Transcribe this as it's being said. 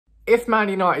If Man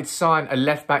United sign a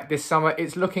left-back this summer,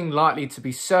 it's looking likely to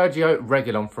be Sergio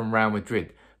Reguilon from Real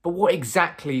Madrid. But what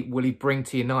exactly will he bring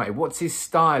to United? What's his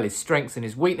style, his strengths and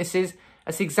his weaknesses?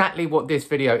 That's exactly what this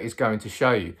video is going to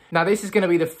show you. Now, this is going to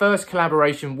be the first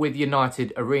collaboration with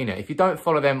United Arena. If you don't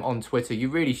follow them on Twitter, you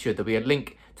really should. There'll be a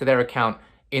link to their account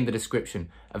in the description.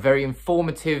 A very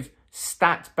informative,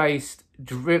 stat-based,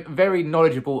 very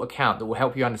knowledgeable account that will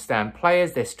help you understand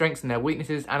players, their strengths and their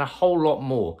weaknesses, and a whole lot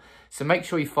more. So make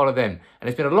sure you follow them. And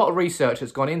there's been a lot of research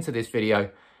that's gone into this video.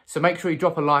 So make sure you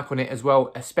drop a like on it as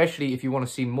well, especially if you want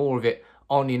to see more of it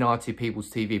on United People's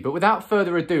TV. But without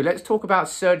further ado, let's talk about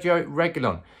Sergio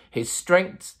Reguilon. His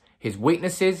strengths, his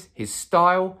weaknesses, his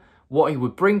style, what he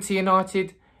would bring to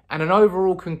United, and an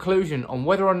overall conclusion on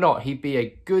whether or not he'd be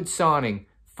a good signing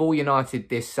for United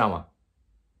this summer.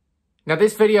 Now,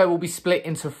 this video will be split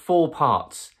into 4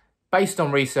 parts, based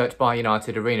on research by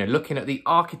United Arena, looking at the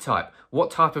archetype, what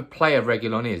type of player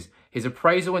Reguilon is, his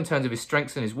appraisal in terms of his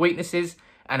strengths and his weaknesses,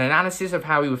 an analysis of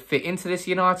how he would fit into this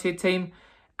United team,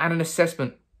 and an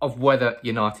assessment of whether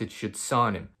United should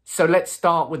sign him. So let's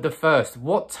start with the first.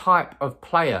 What type of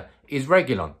player is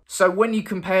Reguilon? So when you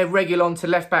compare Reguilon to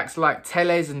left-backs like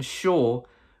Telles and Shaw,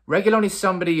 Reguilon is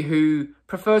somebody who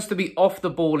prefers to be off the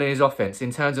ball in his offense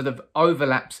in terms of the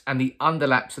overlaps and the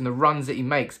underlaps and the runs that he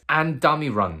makes and dummy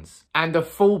runs. And a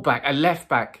fullback, a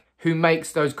left-back, who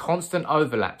makes those constant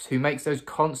overlaps, who makes those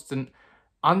constant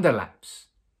underlaps.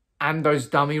 And those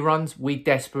dummy runs, we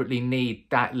desperately need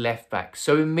that left back.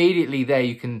 So immediately there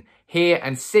you can hear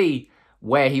and see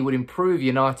where he would improve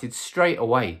United straight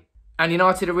away. And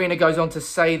United Arena goes on to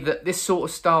say that this sort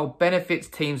of style benefits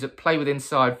teams that play with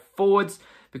inside forwards,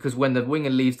 because when the winger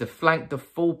leaves the flank, the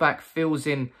fullback fills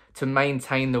in to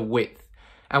maintain the width.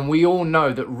 And we all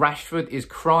know that Rashford is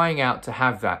crying out to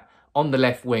have that on the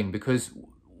left wing, because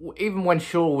even when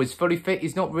Shaw was fully fit,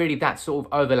 he's not really that sort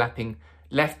of overlapping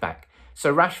left back.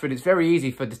 So Rashford, it's very easy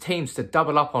for the teams to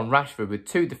double up on Rashford with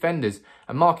 2 defenders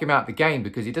and mark him out the game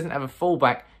because he doesn't have a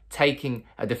fullback taking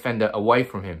a defender away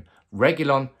from him.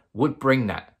 Reguilon would bring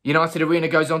that. United Arena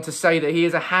goes on to say that he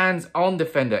is a hands-on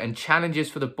defender and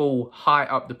challenges for the ball high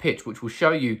up the pitch, which we'll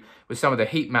show you with some of the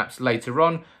heat maps later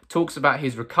on. Talks about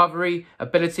his recovery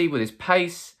ability with his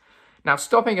pace. Now,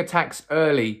 stopping attacks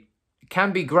early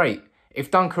can be great.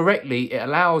 If done correctly, it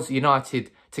allows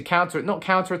United to not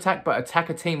counter-attack, but attack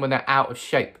a team when they're out of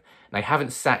shape and they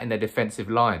haven't sat in their defensive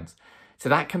lines. So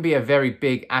that can be a very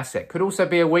big asset. Could also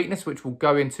be a weakness, which we'll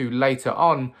go into later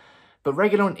on. But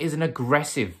Reguilon is an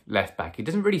aggressive left-back. He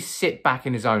doesn't really sit back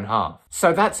in his own half.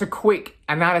 So that's a quick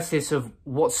analysis of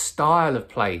what style of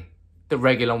play that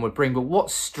Reguilon would bring, but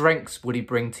what strengths would he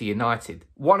bring to United?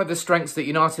 One of the strengths that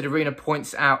United Arena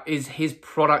points out is his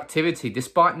productivity,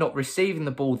 despite not receiving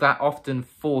the ball that often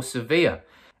for Sevilla.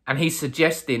 And he's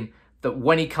suggesting that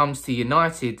when he comes to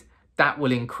United, that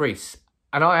will increase.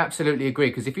 And I absolutely agree,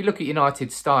 because if you look at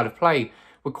United's style of play,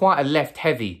 we're quite a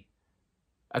left-heavy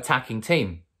attacking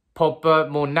team. Pogba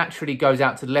more naturally goes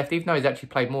out to the left, even though he's actually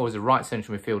played more as a right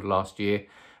central midfielder last year.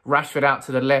 Rashford out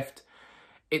to the left.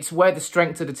 It's where the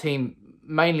strengths of the team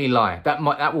mainly lie. That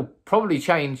will probably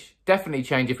change, definitely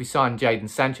change if we sign Jadon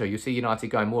Sancho. You'll see United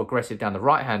going more aggressive down the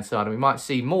right-hand side, and we might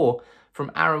see more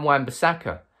from Aaron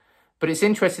Wan-Bissaka. But it's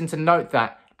interesting to note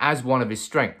that as one of his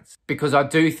strengths, because I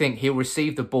do think he'll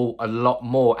receive the ball a lot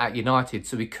more at United,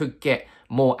 so we could get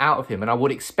more out of him. And I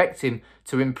would expect him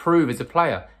to improve as a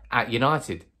player at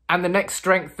United. And the next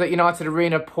strength that United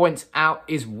Arena points out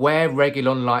is where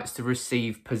Reguilon likes to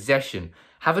receive possession.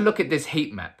 Have a look at this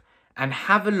heat map and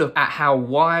have a look at how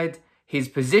wide his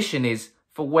position is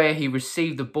for where he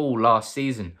received the ball last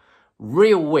season.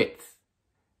 Real width.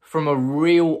 From a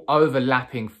real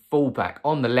overlapping fullback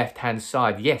on the left-hand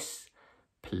side. Yes,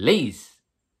 please.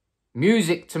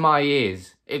 Music to my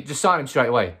ears. Just sign him straight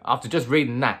away after just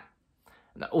reading that.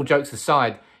 All jokes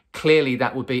aside, clearly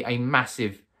that would be a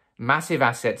massive, massive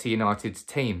asset to United's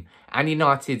team and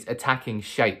United's attacking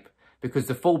shape, because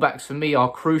the fullbacks for me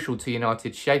are crucial to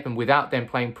United's shape, and without them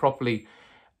playing properly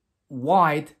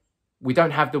wide, we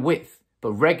don't have the width.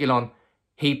 But Reguilon,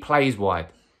 he plays wide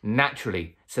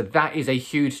naturally. So that is a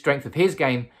huge strength of his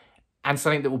game and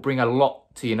something that will bring a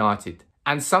lot to United.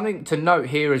 And something to note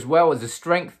here as well as a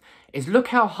strength is look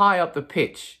how high up the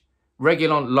pitch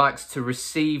Reguilon likes to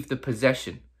receive the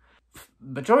possession.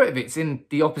 Majority of it's in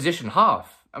the opposition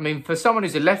half. I mean, for someone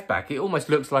who's a left back, it almost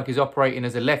looks like he's operating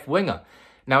as a left winger.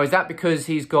 Now, is that because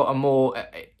he's got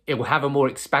it will have a more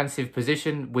expansive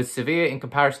position with Sevilla in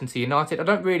comparison to United? I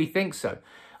don't really think so.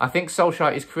 I think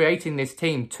Solskjaer is creating this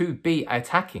team to be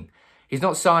attacking. He's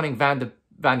not signing Van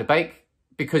de Beek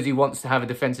because he wants to have a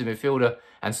defensive midfielder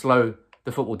and slow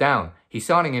the football down. He's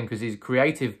signing him because he's a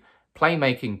creative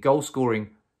playmaking,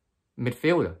 goal-scoring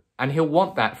midfielder. And he'll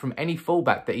want that from any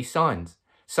fullback that he signs.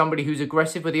 Somebody who's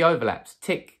aggressive with the overlaps,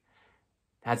 tick.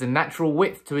 Has a natural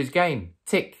width to his game,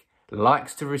 tick.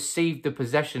 Likes to receive the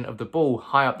possession of the ball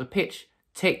high up the pitch,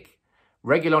 tick.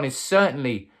 Reguilon is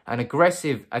certainly an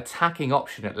aggressive attacking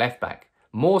option at left-back.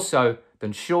 More so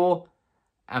than Shaw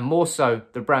and more so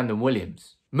than Brandon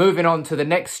Williams. Moving on to the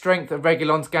next strength of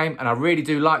Reguilon's game, and I really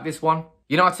do like this one.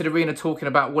 United Arena talking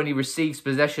about when he receives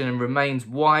possession and remains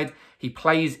wide, he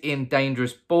plays in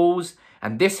dangerous balls.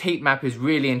 And this heat map is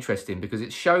really interesting because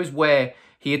it shows where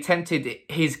he attempted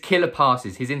his killer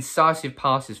passes, his incisive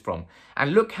passes from.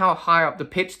 And look how high up the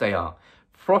pitch they are.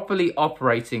 Properly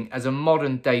operating as a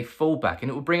modern day fullback. And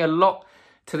it will bring a lot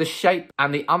to the shape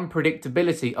and the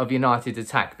unpredictability of United's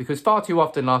attack. Because far too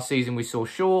often last season we saw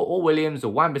Shaw or Williams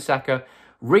or Wan-Bissaka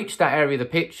reach that area of the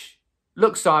pitch,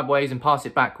 look sideways and pass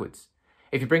it backwards.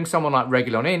 If you bring someone like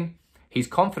Reguilon in, he's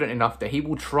confident enough that he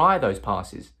will try those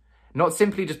passes. Not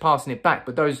simply just passing it back,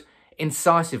 but those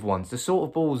incisive ones, the sort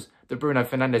of balls that Bruno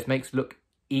Fernandes makes look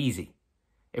easy.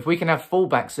 If we can have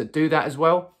fullbacks that do that as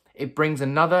well, it brings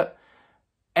another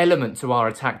element to our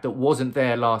attack that wasn't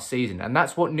there last season. And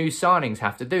that's what new signings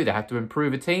have to do. They have to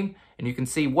improve a team. And you can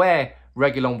see where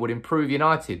Reguilon would improve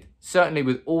United. Certainly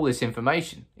with all this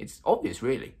information. It's obvious,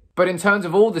 really. But in terms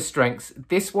of all the strengths,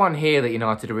 this one here that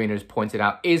United Arena has pointed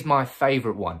out is my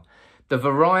favourite one. The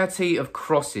variety of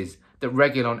crosses that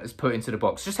Reguilon has put into the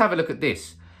box. Just have a look at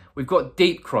this. We've got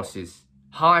deep crosses,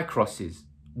 high crosses,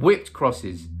 whipped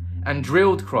crosses, and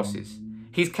drilled crosses.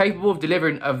 He's capable of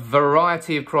delivering a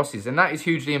variety of crosses, and that is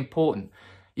hugely important.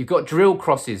 You've got drill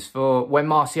crosses for when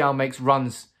Martial makes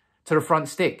runs to the front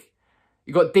stick.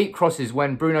 You've got deep crosses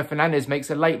when Bruno Fernandes makes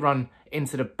a late run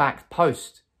into the back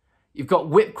post. You've got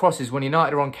whip crosses when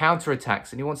United are on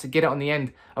counter-attacks and he wants to get it on the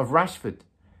end of Rashford.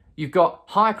 You've got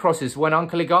high crosses when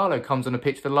Uncle Igalo comes on the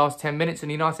pitch for the last 10 minutes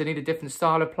and United need a different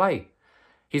style of play.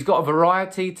 He's got a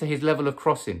variety to his level of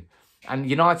crossing, and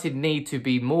United need to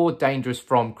be more dangerous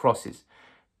from crosses.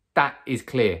 That is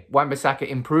clear. Wan-Bissaka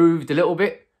improved a little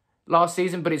bit last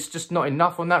season, but it's just not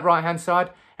enough on that right-hand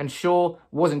side, and Shaw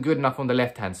wasn't good enough on the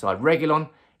left-hand side. Reguilon,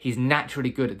 he's naturally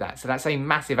good at that, so that's a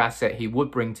massive asset he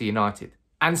would bring to United.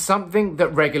 And something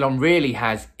that Reguilon really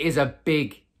has is a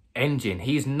big engine.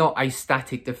 He's not a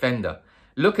static defender.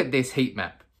 Look at this heat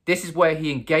map. This is where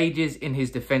he engages in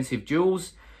his defensive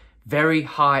duels very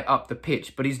high up the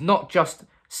pitch, but he's not just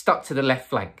stuck to the left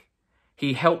flank.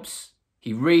 He helps,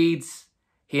 he reads,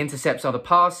 he intercepts other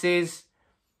passes,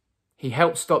 he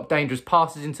helps stop dangerous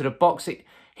passes into the box.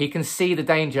 He can see the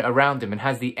danger around him and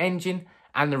has the engine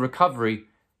and the recovery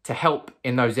to help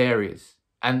in those areas.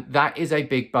 And that is a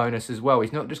big bonus as well.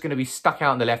 He's not just going to be stuck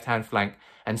out on the left-hand flank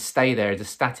and stay there as a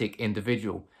static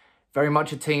individual. Very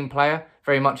much a team player,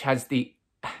 very much has the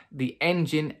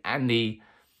engine and the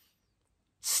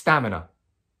stamina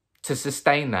to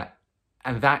sustain that.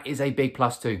 And that is a big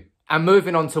plus too. And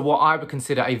moving on to what I would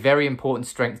consider a very important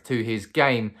strength to his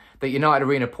game that United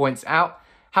Arena points out.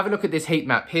 Have a look at this heat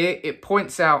map here. It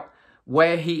points out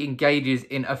where he engages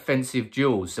in offensive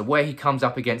duels, so where he comes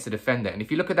up against a defender. And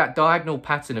if you look at that diagonal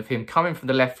pattern of him coming from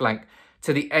the left flank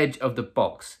to the edge of the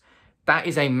box, that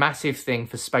is a massive thing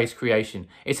for space creation.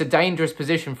 It's a dangerous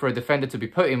position for a defender to be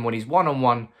put in when he's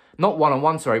one-on-one, not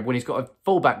one-on-one, sorry, when he's got a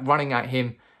fullback running at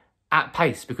him at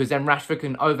pace, because then Rashford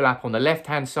can overlap on the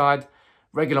left-hand side.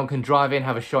 Reguilon can drive in,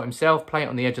 have a shot himself, play it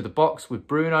on the edge of the box with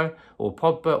Bruno or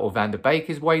Pogba or Van der Beek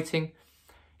is waiting.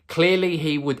 Clearly,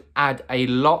 he would add a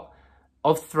lot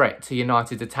of threat to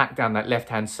United's attack down that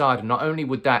left-hand side. And not only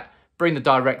would that bring the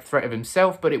direct threat of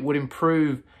himself, but it would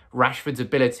improve Rashford's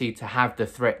ability to have the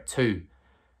threat too.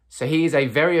 So he is a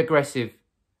very aggressive,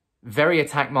 very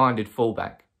attack-minded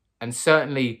fullback, and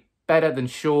certainly better than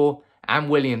Shaw and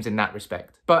Williams in that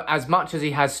respect. But as much as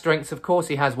he has strengths, of course,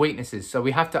 he has weaknesses. So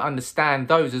we have to understand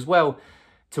those as well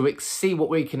to see what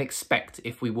we can expect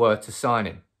if we were to sign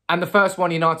him. And the first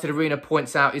one United Arena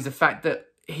points out is the fact that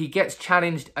he gets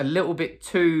challenged a little bit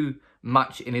too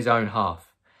much in his own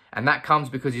half. And that comes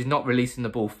because he's not releasing the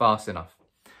ball fast enough.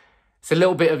 It's a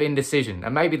little bit of indecision.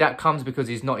 And maybe that comes because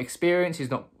he's not experienced. He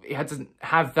doesn't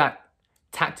have that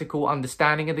tactical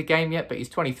understanding of the game yet. But he's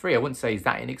 23. I wouldn't say he's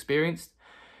that inexperienced.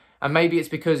 And maybe it's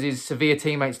because his severe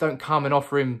teammates don't come and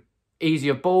offer him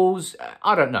easier balls.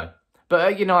 I don't know. But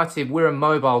at United, we're a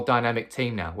mobile, dynamic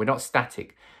team now. We're not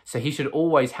static. So he should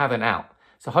always have an out.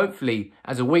 So hopefully,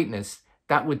 as a weakness,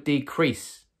 that would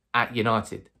decrease at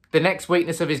United. The next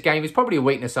weakness of his game is probably a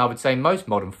weakness I would say most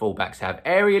modern fullbacks have.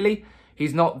 Aerially,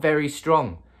 he's not very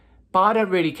strong. But I don't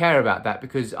really care about that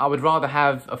because I would rather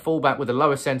have a fullback with a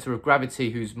lower centre of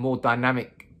gravity who's more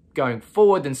dynamic going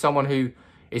forward than someone who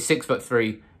is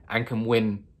 6'3" and can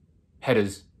win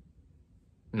headers,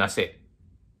 and that's it.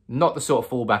 Not the sort of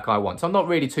fullback I want. So I'm not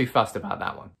really too fussed about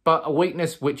that one. But a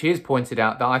weakness which is pointed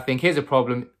out that I think is a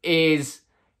problem is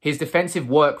his defensive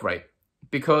work rate.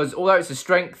 Because although it's a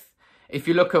strength, if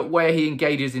you look at where he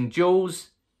engages in duels,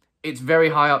 it's very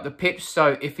high up the pitch.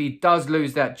 So if he does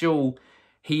lose that duel,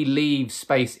 he leaves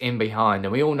space in behind.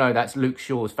 And we all know that's Luke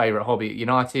Shaw's favourite hobby at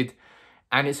United.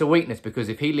 And it's a weakness because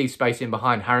if he leaves space in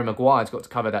behind, Harry Maguire's got to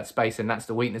cover that space. And that's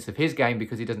the weakness of his game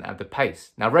because he doesn't have the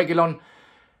pace. Now, Reguilon,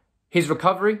 his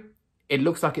recovery, it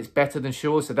looks like it's better than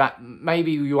Shaw's. So that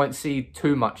maybe you won't see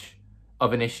too much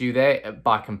of an issue there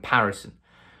by comparison.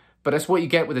 But that's what you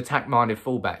get with attack-minded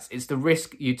fullbacks. It's the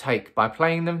risk you take by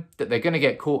playing them, that they're going to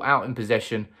get caught out in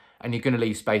possession and you're going to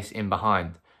leave space in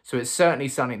behind. So it's certainly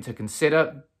something to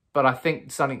consider, but I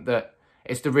think something that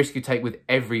it's the risk you take with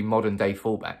every modern-day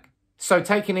fullback. So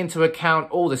taking into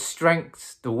account all the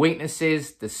strengths, the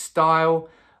weaknesses, the style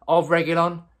of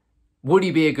Reguilon, would he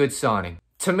be a good signing?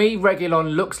 To me,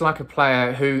 Reguilon looks like a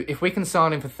player who, if we can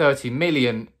sign him for 30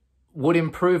 million, would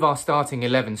improve our starting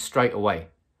 11 straight away.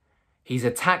 He's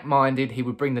attack-minded, he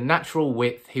would bring the natural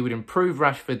width, he would improve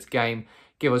Rashford's game,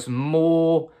 give us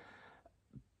more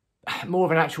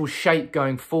of an actual shape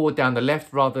going forward down the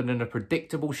left rather than a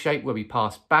predictable shape where we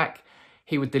pass back.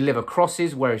 He would deliver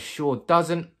crosses, whereas Shaw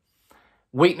doesn't.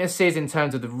 Weaknesses in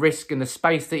terms of the risk and the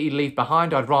space that he'd leave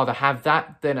behind, I'd rather have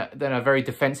that than a very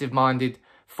defensive-minded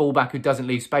fullback who doesn't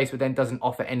leave space but then doesn't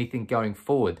offer anything going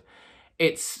forward.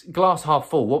 It's glass half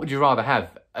full. What would you rather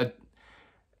have?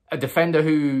 A defender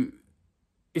who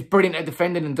is brilliant at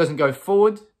defending and doesn't go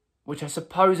forward, which I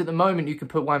suppose at the moment you could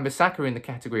put Wan-Bissaka in the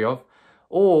category of,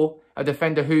 or a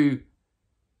defender who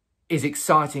is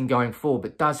exciting going forward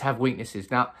but does have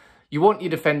weaknesses. Now, you want your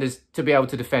defenders to be able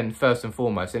to defend first and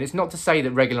foremost, and it's not to say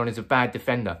that Reguilon is a bad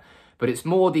defender, but it's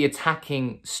more the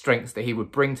attacking strengths that he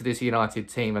would bring to this United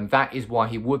team, and that is why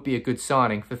he would be a good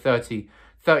signing for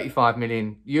 35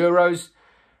 million euros.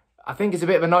 I think it's a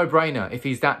bit of a no-brainer if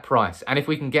he's that price, and if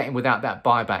we can get him without that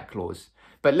buyback clause.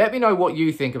 But let me know what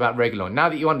you think about Reguilon. Now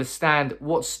that you understand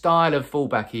what style of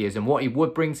fullback he is and what he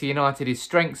would bring to United, his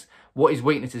strengths, what his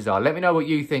weaknesses are. Let me know what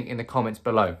you think in the comments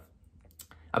below.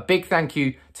 A big thank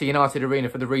you to United Arena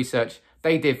for the research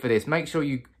they did for this. Make sure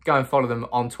you go and follow them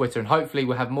on Twitter, and hopefully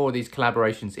we'll have more of these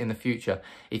collaborations in the future.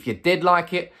 If you did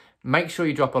like it, make sure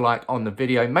you drop a like on the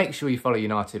video. Make sure you follow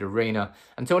United Arena.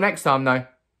 Until next time, though,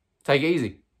 take it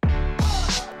easy.